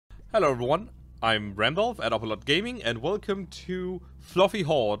Hello everyone, I'm Ramdolph at Oppalot Gaming and welcome to Fluffy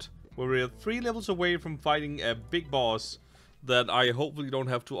Horde, where we're 3 levels away from fighting a big boss that I hopefully don't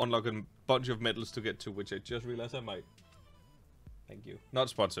have to unlock a bunch of medals to get to, which I just realized I might. Thank you. Not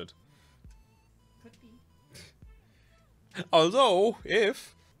sponsored. Could be. Although,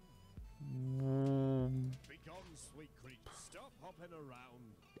 if... Stop hopping around.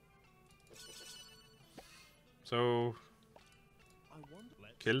 So...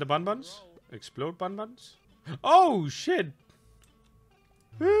 Kill the bun-buns? Explode bun-buns? Oh, shit!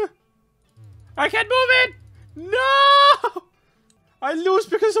 I can't move it! No! I lose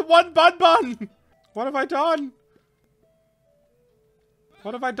because of one bun-bun! What have I done?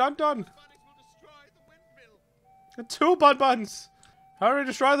 What have I done? 2 bun-buns! Hurry,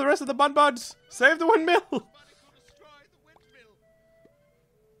 destroy the rest of the bun-buns! Save the windmill!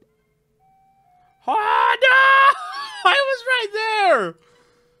 Oh, no! I was right there!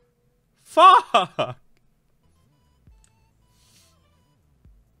 Fuck! I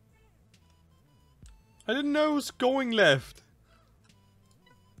didn't know it was going left.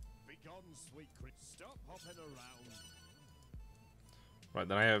 Stop hopping around. Right,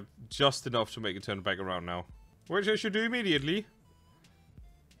 then I have just enough to make it turn back around now. Which I should do immediately.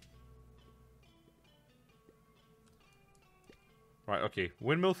 Right, okay.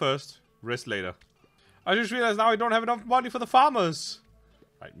 Windmill first, rest later. I just realized now I don't have enough money for the farmers.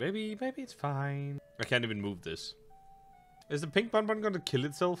 Right, maybe it's fine. I can't even move this. Is the pink bun-bun going to kill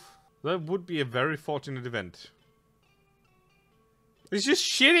itself? That would be a very fortunate event. It's just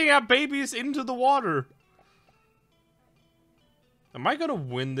shitting our babies into the water. Am I gonna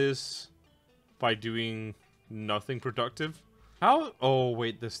win this by doing nothing productive? How? Oh,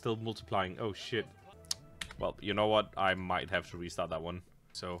 wait, they're still multiplying. Oh, shit. Well, you know what? I might have to restart that one.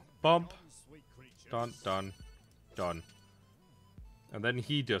 So, bump. Done, done, done. And then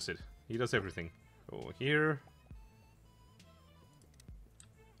he does it. He does everything. Over here.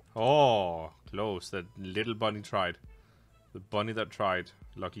 Oh, close. That little bunny tried. The bunny that tried.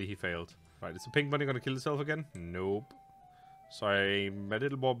 Luckily he failed. Right, is the pink bunny gonna kill itself again? Nope. So I'm a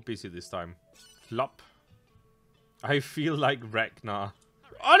little more busy this time. Flop. I feel like Ragnar.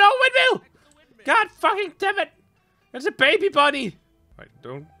 Oh no, windmill! God fucking damn it! It's a baby bunny! Right,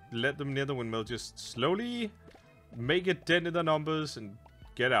 don't let them near the windmill. Just slowly make it dent in the numbers and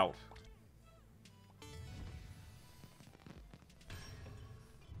get out.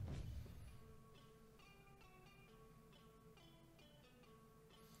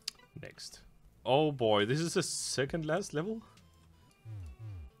 Next. Oh boy, this is the second last level?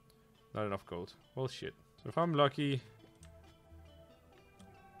 Not enough gold. Well, shit. So if I'm lucky...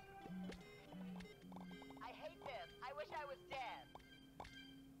 I hate this. I wish I was dead.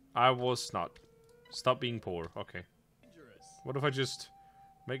 I was not. Stop being poor. Okay. What if I just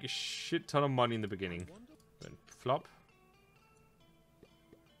make a shit ton of money in the beginning? Then flop.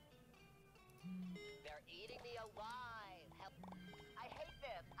 They're eating me alive. Help. I hate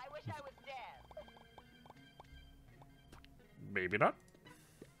this. I wish I was dead. Maybe not.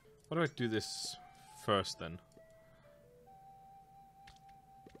 What do I do this first then?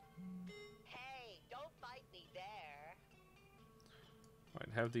 Hey, don't bite me there. Right,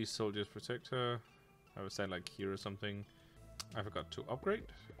 have these soldiers protect her. I would stand like here or something. I forgot to upgrade.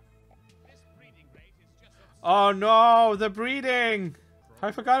 Oh no, the breeding!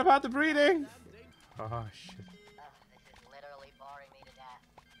 I forgot about the breeding! Oh shit. This is literally boring me to death.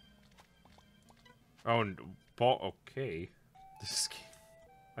 Oh, no, okay. This is...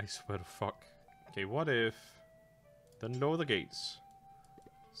 I swear to fuck. Okay, what if... Then lower the gates.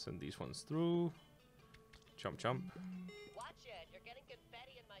 Send these ones through. Jump, jump. Watch it. You're getting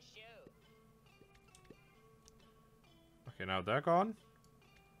confetti in my shoe. Okay, now they're gone.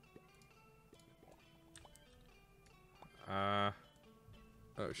 Oh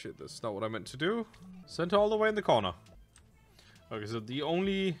shit, that's not what I meant to do. Send her all the way in the corner. Okay, so the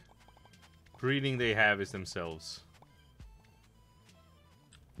only breeding they have is themselves.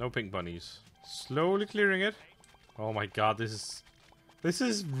 No pink bunnies. Slowly clearing it. Oh my god, this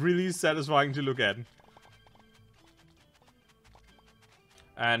is really satisfying to look at.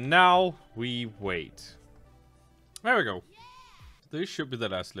 And now we wait. There we go. This should be the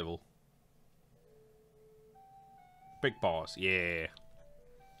last level. Big boss, yeah.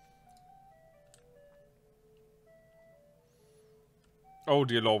 Oh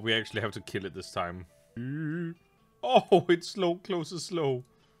dear lord, we actually have to kill it this time. Oh, it's slow, closer, slow.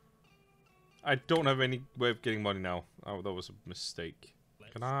 I don't have any way of getting money now. Oh, that was a mistake.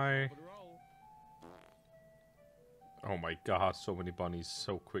 Can I? Oh my god, so many bunnies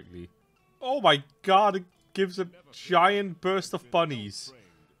so quickly. Oh my god, it gives a giant burst of bunnies.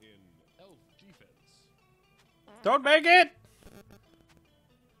 Don't make it!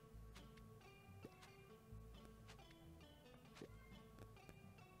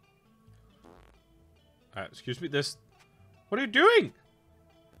 Excuse me, this... What are you doing?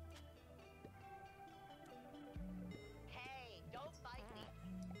 Hey, don't fight me.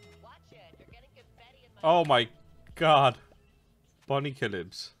 Watch it. You're getting confetti in my Oh my god. Bunny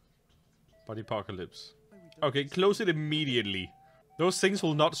Calypse. Bunny Apocalypse. Okay, close it immediately. Those things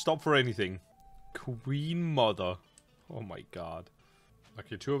will not stop for anything. Queen Mother. Oh my god.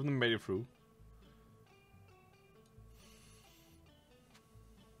 Okay, 2 of them made it through.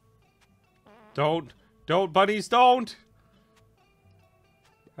 Don't, bunnies, don't!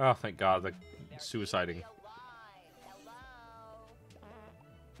 Oh, thank god, they're suiciding.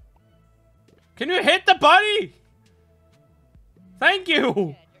 Can you hit the bunny? Thank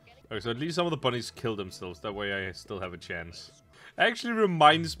you! Okay, so at least some of the bunnies kill themselves, that way I still have a chance. Actually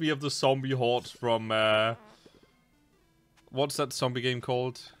reminds me of the zombie horde from, what's that zombie game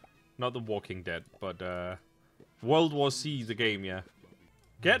called? Not The Walking Dead, but, World War Z, the game, yeah.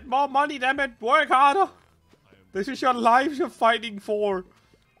 Get more money, damn it! Work harder! This is your life you're fighting for!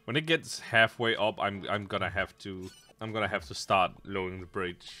 When it gets halfway up, I'm gonna have to start lowering the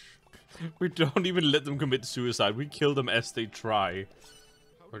bridge. We don't even let them commit suicide, we kill them as they try.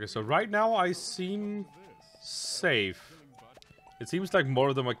 Okay, so right now I seem safe. It seems like more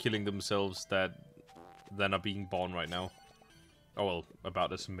of them are killing themselves than are being born right now. Oh well,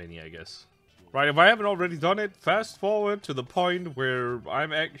 about as many, I guess. Right, if I haven't already done it, fast forward to the point where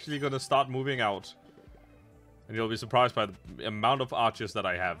I'm actually gonna start moving out. And you'll be surprised by the amount of archers that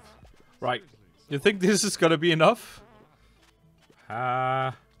I have. Right, you think this is gonna be enough?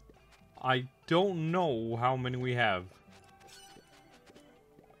 I don't know how many we have.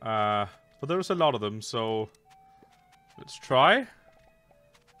 But there's a lot of them, so... Let's try.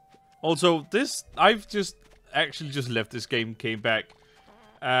 Also, I've actually just left this game, came back.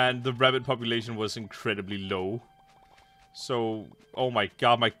 And the rabbit population was incredibly low. So, oh my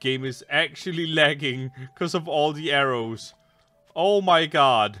god, my game is actually lagging because of all the arrows. Oh my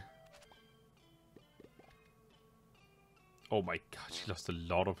god. Oh my god, she lost a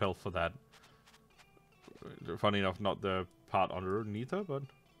lot of health for that. Funny enough, not the part underneath her, but...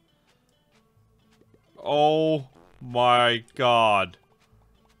 Oh my god.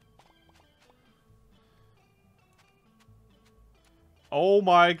 Oh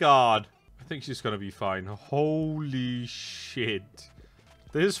my god. I think she's gonna be fine. Holy shit.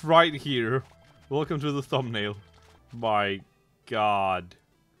 This right here. Welcome to the thumbnail. My god.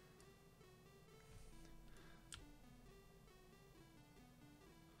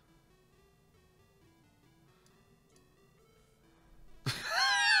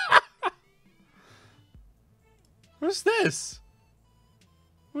 Who's this?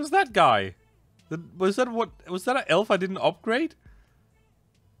 Who's that guy? Was that an elf I didn't upgrade?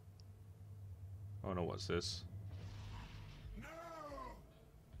 Oh no, what's this? No!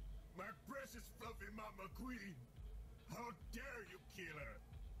 My precious fluffy mama queen! How dare you kill her?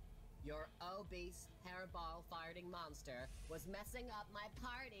 Your obese, hairball-farting monster was messing up my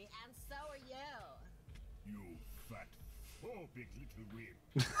party, and so are you. You fat, phobic little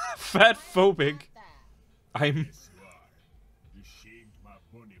wimp. Fat phobic. I'm... Yes, you are. You shamed my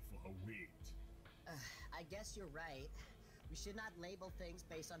bunny for her weight. I guess you're right. We should not label things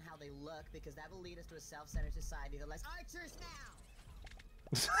based on how they look, because that will lead us to a self-centered society that lets archers now!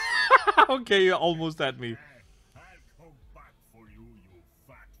 Okay, you almost had me. I'll come back for you, you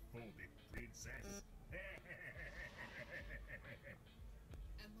fat, phobic princess.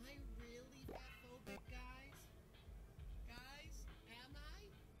 Am I really fat phobic, guys? Guys, am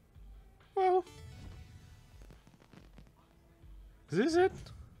I? Well... Is this it?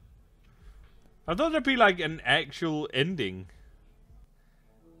 I thought there'd be like an actual ending.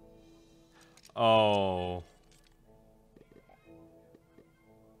 Oh.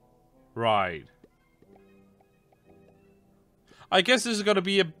 Right. I guess this is gonna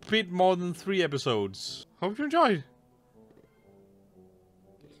be a bit more than 3 episodes. Hope you enjoyed.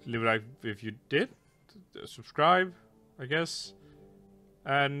 Leave a like if you did. Subscribe, I guess.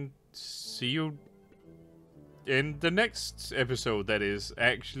 And see you in the next episode that is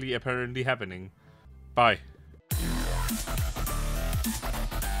actually apparently happening. Bye.